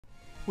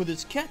With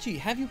its catchy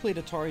 "Have You Played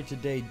Atari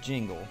Today"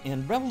 jingle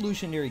and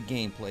revolutionary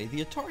gameplay,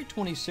 the Atari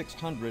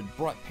 2600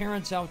 brought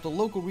parents out to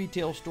local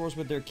retail stores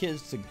with their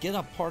kids to get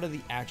a part of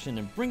the action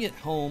and bring it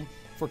home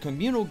for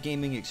communal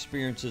gaming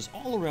experiences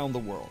all around the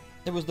world.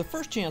 It was the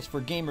first chance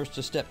for gamers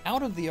to step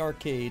out of the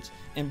arcades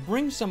and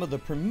bring some of the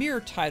premier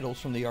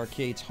titles from the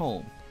arcades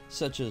home,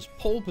 such as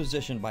Pole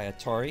Position by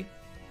Atari,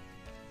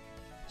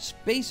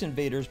 Space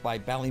Invaders by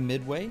Bally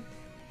Midway,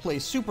 play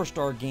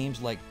superstar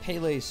games like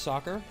Pele's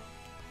Soccer,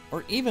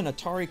 or even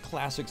Atari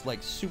classics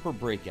like Super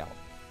Breakout.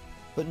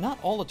 But not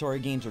all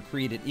Atari games are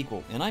created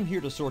equal, and I'm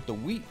here to sort the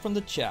wheat from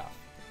the chaff.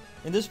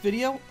 In this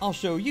video, I'll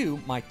show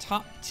you my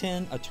top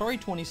 10 Atari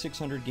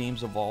 2600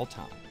 games of all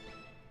time.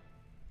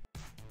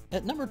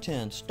 At number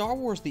 10, Star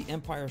Wars: The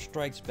Empire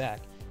Strikes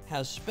Back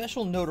has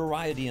special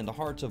notoriety in the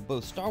hearts of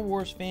both Star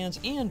Wars fans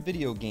and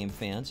video game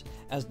fans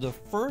as the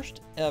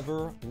first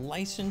ever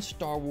licensed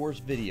Star Wars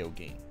video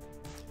game.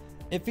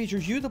 It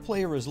features you, the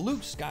player, as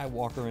Luke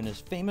Skywalker in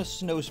his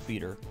famous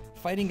snowspeeder,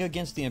 fighting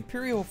against the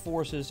Imperial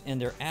forces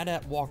and their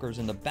AT-AT walkers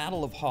in the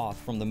Battle of Hoth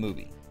from the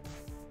movie.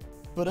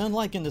 But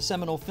unlike in the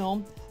seminal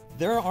film,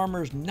 their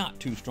armor's not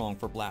too strong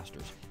for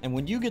blasters, and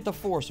when you get the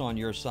Force on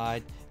your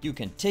side, you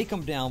can take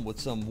them down with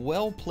some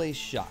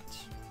well-placed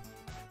shots.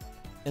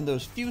 In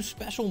those few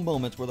special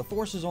moments where the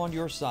Force is on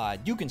your side,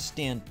 you can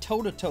stand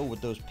toe-to-toe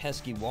with those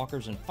pesky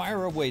walkers and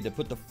fire away to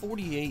put the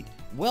 48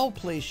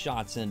 well-placed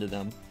shots into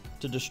them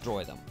to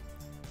destroy them.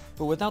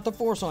 But without the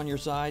Force on your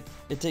side,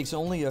 it takes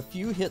only a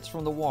few hits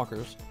from the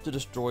walkers to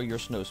destroy your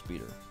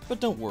snowspeeder.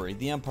 But don't worry,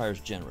 the Empire's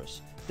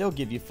generous. They'll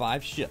give you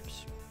 5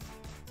 ships.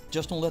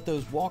 Just don't let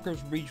those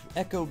walkers reach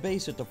Echo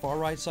Base at the far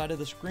right side of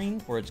the screen,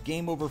 or it's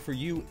game over for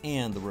you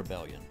and the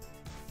Rebellion.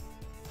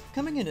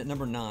 Coming in at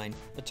number 9,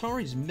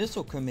 Atari's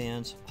Missile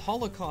Command's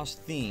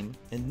Holocaust theme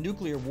and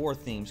nuclear war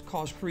themes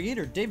caused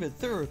creator David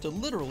Thur to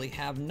literally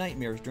have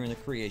nightmares during the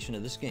creation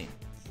of this game.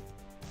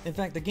 In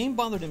fact, the game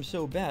bothered him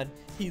so bad,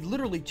 he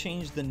literally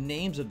changed the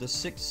names of the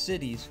 6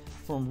 cities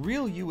from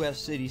real US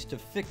cities to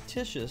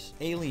fictitious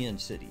alien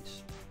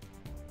cities.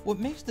 What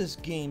makes this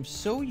game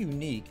so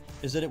unique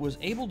is that it was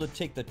able to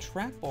take the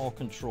trackball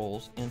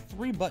controls and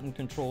 3-button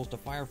controls to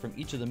fire from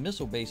each of the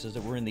missile bases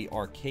that were in the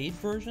arcade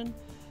version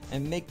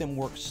and make them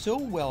work so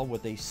well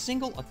with a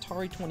single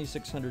Atari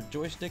 2600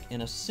 joystick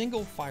and a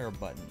single fire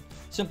button,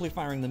 simply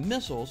firing the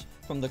missiles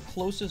from the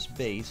closest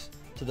base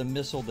to the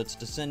missile that's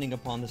descending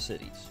upon the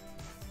cities.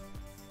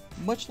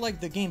 Much like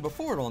the game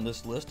before it on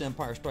this list,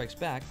 Empire Strikes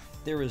Back,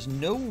 there is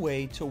no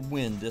way to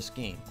win this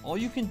game. All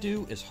you can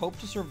do is hope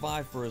to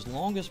survive for as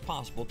long as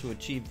possible to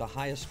achieve the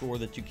highest score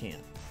that you can.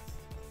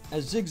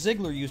 As Zig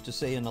Ziglar used to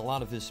say in a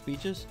lot of his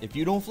speeches, if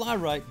you don't fly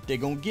right, they're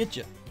gonna get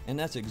you. And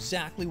that's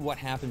exactly what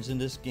happens in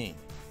this game.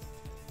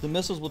 The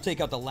missiles will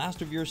take out the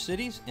last of your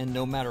cities, and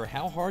no matter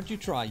how hard you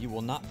try, you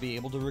will not be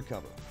able to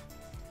recover.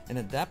 And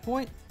at that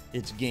point,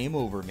 it's game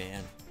over,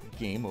 man.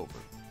 Game over.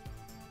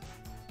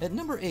 At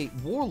number 8,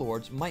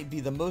 Warlords might be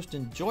the most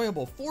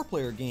enjoyable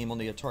 4-player game on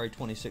the Atari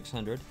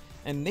 2600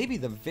 and maybe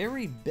the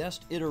very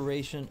best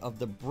iteration of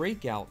the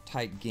Breakout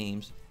type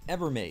games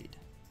ever made.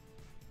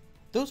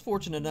 Those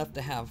fortunate enough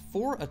to have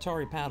 4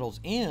 Atari paddles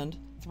and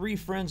 3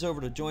 friends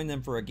over to join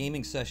them for a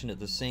gaming session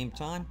at the same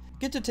time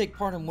get to take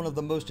part in one of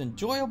the most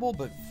enjoyable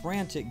but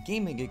frantic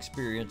gaming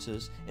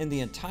experiences in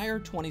the entire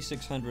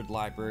 2600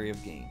 library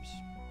of games.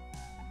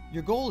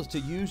 Your goal is to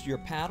use your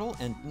paddle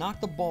and knock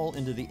the ball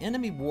into the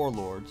enemy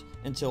warlords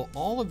until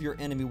all of your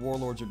enemy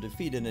warlords are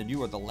defeated and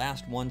you are the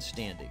last one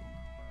standing.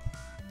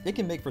 It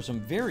can make for some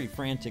very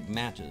frantic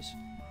matches,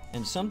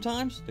 and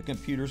sometimes the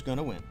computer's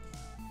gonna win.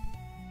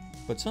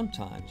 But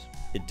sometimes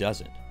it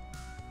doesn't.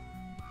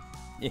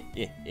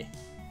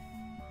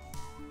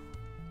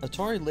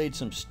 Atari laid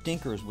some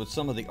stinkers with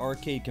some of the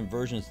arcade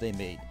conversions they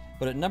made,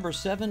 but at number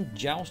 7,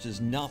 Joust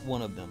is not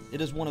one of them. It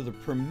is one of the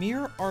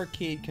premier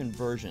arcade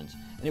conversions,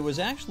 and it was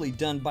actually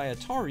done by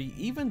Atari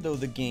even though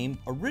the game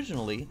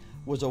originally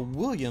was a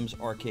Williams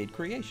arcade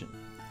creation.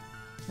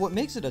 What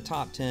makes it a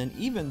top 10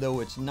 even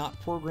though it's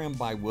not programmed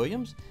by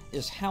Williams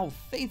is how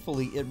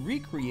faithfully it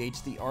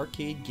recreates the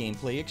arcade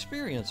gameplay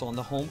experience on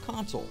the home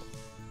console.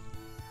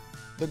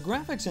 The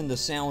graphics and the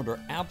sound are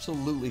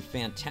absolutely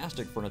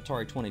fantastic for an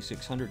Atari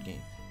 2600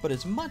 game, but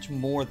it's much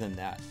more than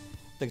that.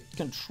 The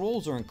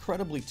controls are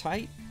incredibly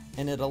tight,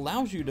 and it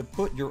allows you to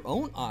put your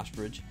own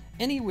ostrich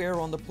anywhere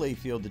on the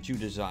playfield that you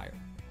desire.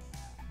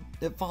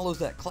 It follows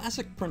that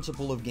classic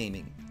principle of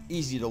gaming,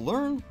 easy to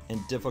learn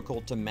and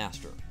difficult to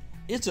master.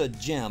 It's a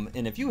gem,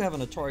 and if you have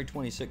an Atari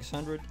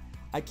 2600,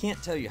 I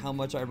can't tell you how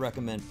much I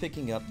recommend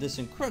picking up this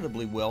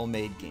incredibly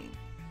well-made game.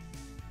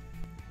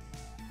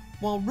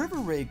 While River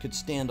Raid could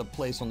stand a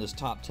place on this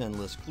top 10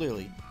 list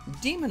clearly,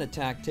 Demon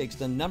Attack takes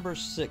the number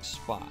 6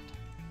 spot.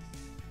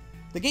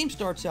 The game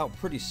starts out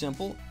pretty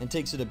simple and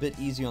takes it a bit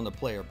easy on the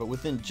player, but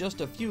within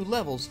just a few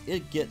levels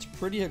it gets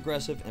pretty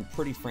aggressive and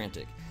pretty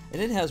frantic,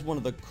 and it has one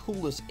of the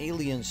coolest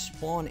alien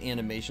spawn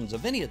animations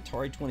of any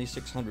Atari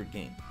 2600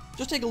 game.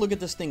 Just take a look at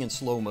this thing in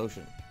slow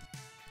motion.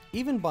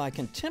 Even by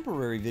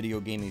contemporary video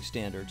gaming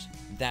standards,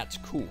 that's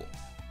cool.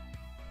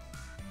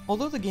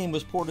 Although the game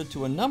was ported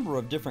to a number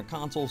of different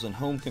consoles and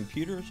home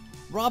computers,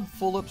 Rob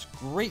Fulop's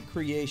great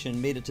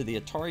creation made it to the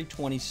Atari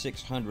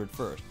 2600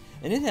 first,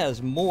 and it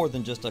has more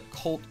than just a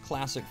cult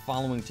classic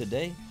following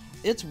today.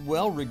 It's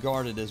well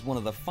regarded as one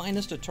of the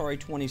finest Atari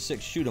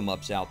 26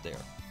 shoot-'em-ups out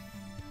there.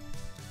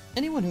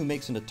 Anyone who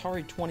makes an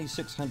Atari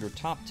 2600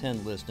 top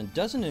 10 list and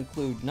doesn't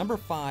include number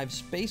 5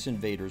 Space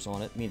Invaders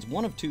on it means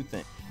one of two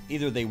things.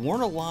 Either they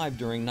weren't alive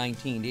during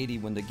 1980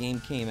 when the game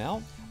came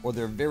out, or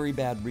they're very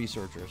bad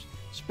researchers.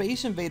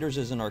 Space Invaders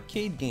as an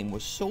arcade game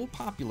was so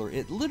popular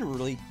it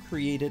literally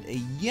created a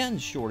yen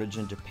shortage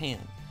in Japan.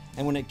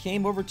 And when it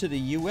came over to the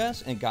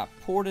US and got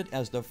ported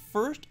as the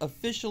first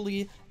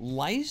officially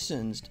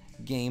licensed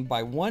game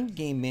by one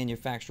game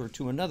manufacturer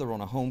to another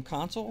on a home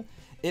console,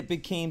 it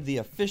became the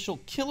official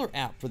killer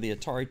app for the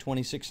Atari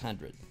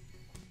 2600.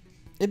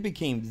 It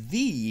became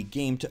the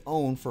game to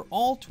own for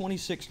all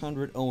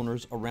 2600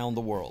 owners around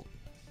the world.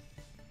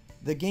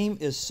 The game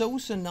is so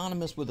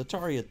synonymous with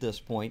Atari at this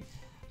point,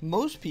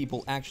 most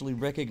people actually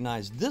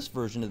recognize this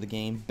version of the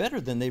game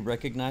better than they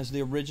recognize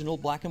the original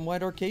black and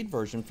white arcade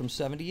version from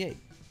 '78.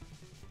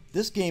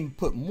 This game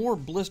put more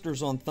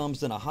blisters on thumbs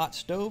than a hot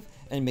stove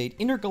and made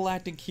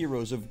intergalactic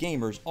heroes of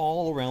gamers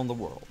all around the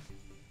world.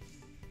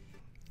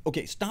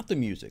 Okay, stop the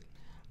music.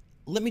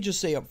 Let me just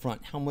say up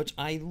front how much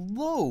I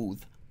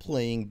loathe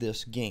playing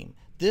this game.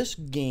 This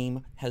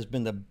game has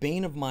been the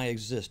bane of my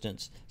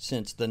existence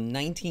since the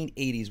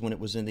 1980s when it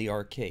was in the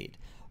arcade.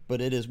 But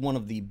it is one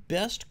of the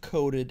best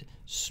coded,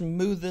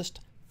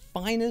 smoothest,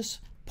 finest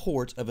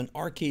ports of an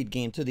arcade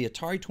game to the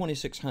Atari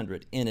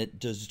 2600, and it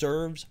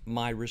deserves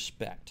my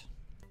respect.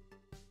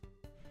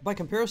 By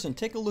comparison,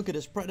 take a look at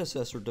its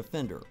predecessor,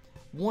 Defender.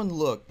 One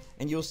look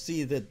and you'll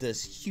see that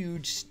this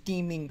huge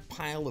steaming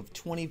pile of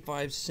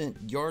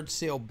 25-cent yard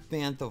sale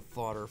bantha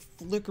fodder,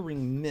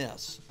 flickering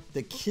mess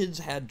that kids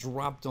had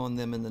dropped on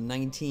them in the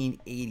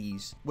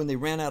 1980s when they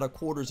ran out of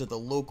quarters at the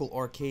local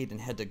arcade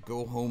and had to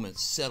go home and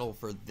settle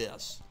for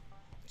this.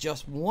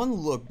 Just one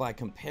look by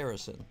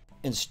comparison,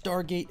 and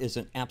Stargate is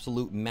an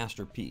absolute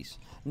masterpiece.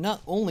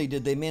 Not only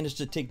did they manage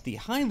to take the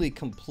highly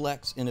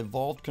complex and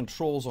evolved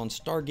controls on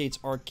Stargate's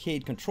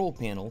arcade control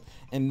panel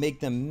and make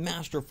them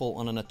masterful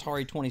on an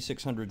Atari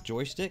 2600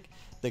 joystick,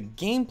 the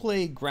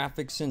gameplay,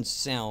 graphics, and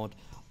sound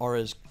are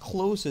as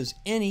close as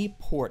any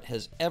port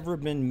has ever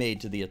been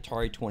made to the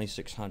Atari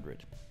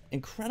 2600.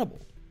 Incredible.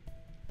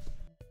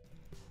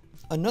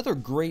 Another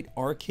great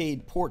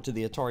arcade port to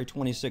the Atari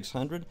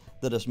 2600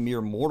 that us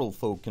mere mortal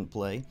folk can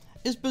play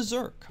is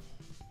Berserk.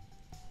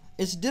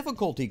 Its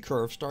difficulty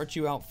curve starts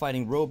you out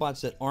fighting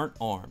robots that aren't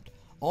armed.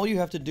 All you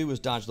have to do is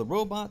dodge the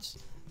robots,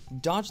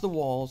 dodge the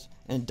walls,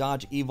 and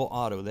dodge Evil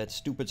Otto, that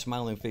stupid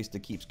smiling face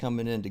that keeps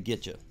coming in to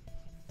get you.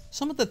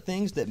 Some of the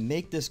things that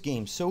make this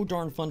game so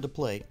darn fun to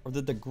play are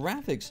that the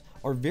graphics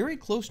are very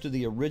close to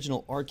the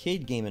original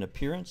arcade game in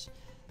appearance.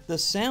 The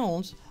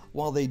sounds,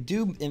 while they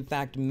do in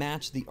fact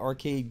match the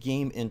arcade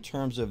game in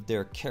terms of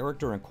their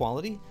character and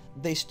quality,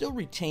 they still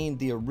retain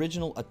the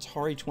original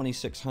Atari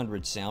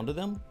 2600 sound to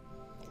them.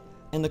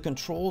 And the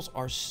controls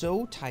are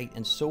so tight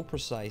and so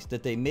precise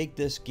that they make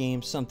this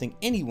game something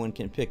anyone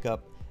can pick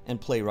up and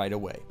play right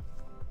away.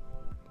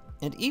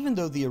 And even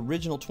though the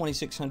original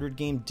 2600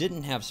 game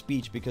didn't have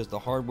speech because the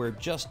hardware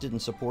just didn't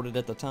support it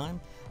at the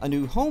time, a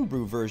new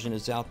homebrew version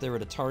is out there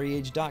at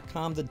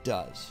AtariAge.com that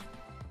does.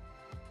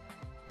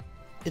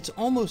 It's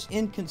almost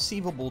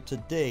inconceivable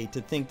today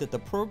to think that the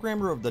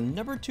programmer of the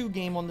number 2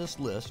 game on this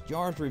list,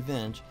 Yar's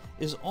Revenge,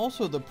 is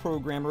also the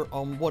programmer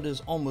on what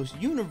is almost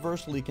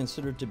universally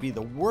considered to be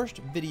the worst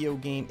video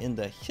game in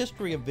the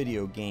history of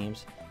video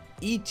games,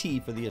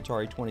 E.T. for the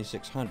Atari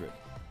 2600.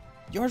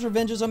 Yar's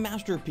Revenge is a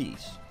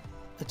masterpiece.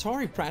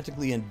 Atari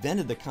practically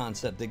invented the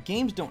concept that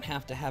games don't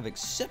have to have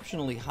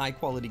exceptionally high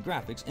quality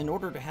graphics in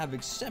order to have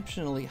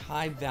exceptionally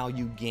high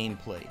value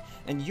gameplay,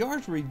 and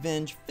Yar's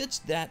Revenge fits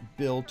that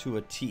bill to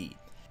a T.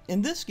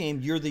 In this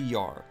game, you're the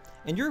Yar,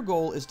 and your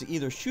goal is to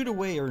either shoot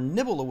away or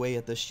nibble away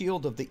at the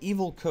shield of the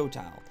evil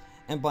Kotile,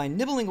 and by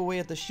nibbling away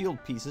at the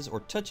shield pieces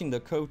or touching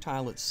the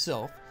Kotile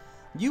itself,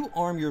 you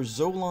arm your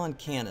Zolan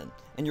cannon,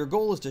 and your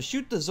goal is to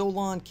shoot the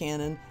Zolan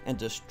cannon and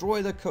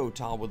destroy the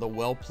Kotile with a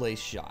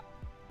well-placed shot.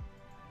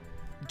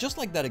 Just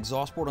like that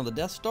exhaust port on the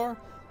Death Star,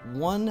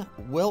 one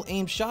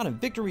well-aimed shot and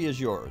victory is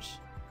yours.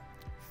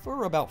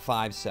 For about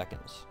 5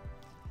 seconds.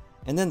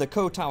 And then the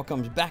Kotile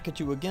comes back at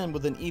you again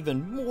with an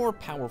even more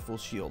powerful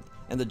shield,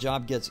 and the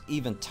job gets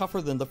even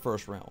tougher than the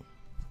first round.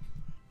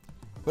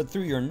 But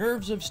through your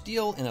nerves of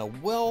steel and a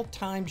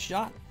well-timed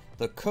shot,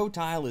 the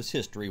Kotile is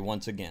history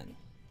once again.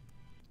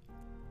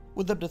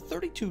 With up to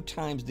 32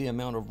 times the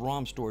amount of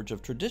ROM storage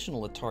of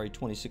traditional Atari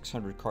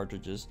 2600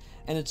 cartridges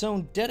and its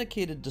own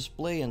dedicated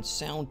display and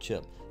sound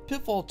chip,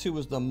 Pitfall 2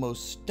 is the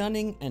most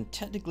stunning and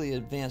technically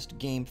advanced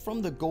game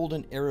from the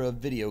golden era of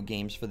video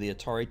games for the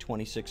Atari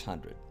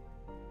 2600.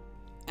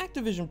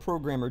 Activision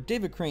programmer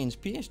David Crane's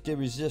pièce de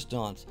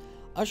résistance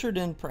ushered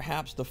in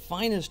perhaps the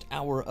finest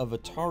hour of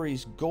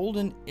Atari's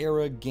golden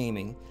era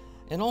gaming,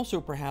 and also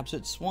perhaps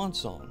its swan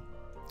song.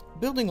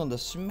 Building on the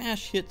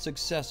smash hit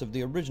success of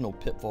the original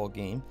Pitfall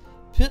game,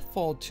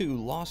 Pitfall 2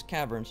 Lost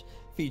Caverns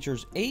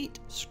features 8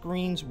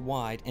 screens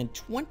wide and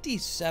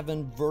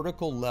 27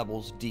 vertical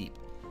levels deep,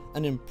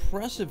 an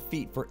impressive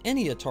feat for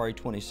any Atari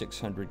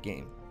 2600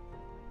 game.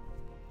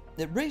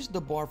 It raised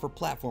the bar for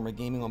platformer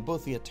gaming on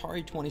both the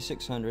Atari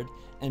 2600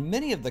 and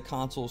many of the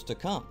consoles to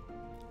come.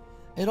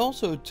 It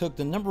also took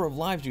the number of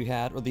lives you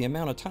had or the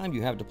amount of time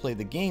you have to play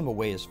the game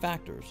away as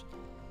factors.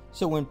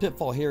 So when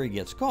Pitfall Harry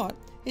gets caught,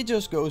 it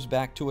just goes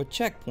back to a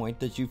checkpoint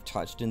that you've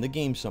touched in the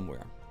game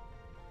somewhere.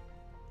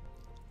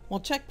 While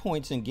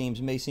checkpoints in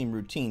games may seem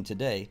routine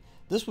today,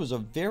 this was a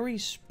very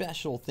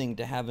special thing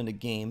to have in a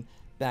game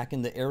back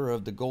in the era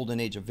of the golden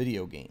age of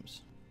video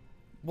games.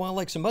 While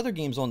like some other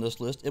games on this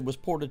list, it was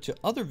ported to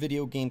other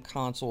video game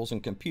consoles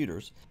and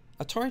computers,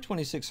 Atari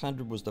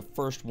 2600 was the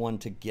first one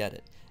to get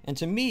it. And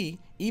to me,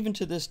 even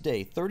to this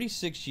day,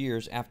 36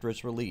 years after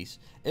its release,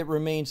 it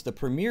remains the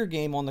premier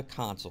game on the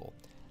console.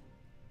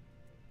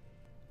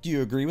 Do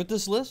you agree with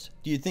this list?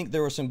 Do you think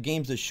there were some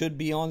games that should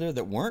be on there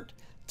that weren't?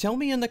 Tell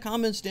me in the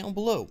comments down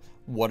below.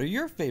 What are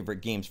your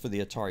favorite games for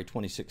the Atari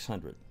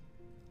 2600?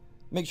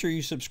 Make sure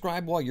you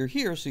subscribe while you're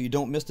here so you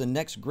don't miss the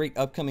next great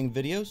upcoming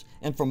videos.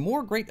 And for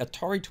more great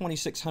Atari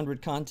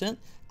 2600 content,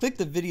 click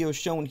the video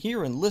shown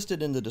here and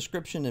listed in the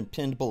description and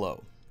pinned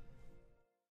below.